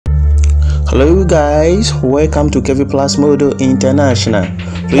Hello guys, welcome to Kevin Plus Model International.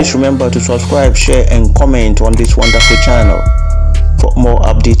 Please remember to subscribe, share and comment on this wonderful channel for more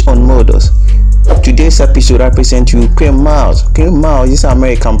updates on models. Today's episode represents you Quinn Miles. Quinn Miles is an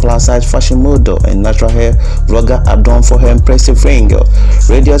American plus-size fashion model and natural hair vlogger adorned for her impressive wrinkle,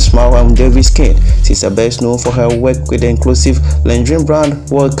 radiant smile and wavy skin. She's best known for her work with the inclusive lingerie brand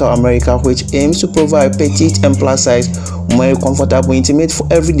Welcome America, which aims to provide petite and plus-size, more comfortable, intimate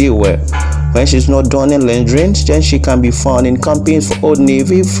for everyday wear. When she's not done in lingerie, then she can be found in campaigns for Old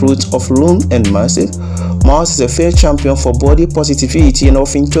Navy, Fruits of Loom and Masses. Miles is a fair champion for body positivity and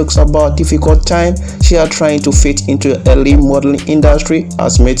often talks about difficult time she are trying to fit into the early modeling industry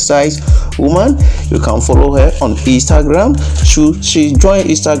as mid-sized woman. You can follow her on Instagram. She joined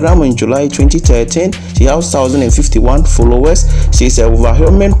Instagram in July 2013. She has 1,051 followers. She's a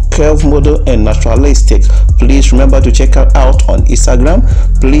overwhelming curve model and naturalistic. Please remember to check her out on Instagram.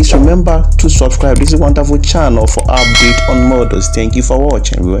 Please remember to subscribe. This is a wonderful channel for update on models. Thank you for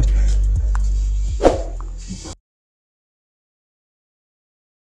watching, viewers.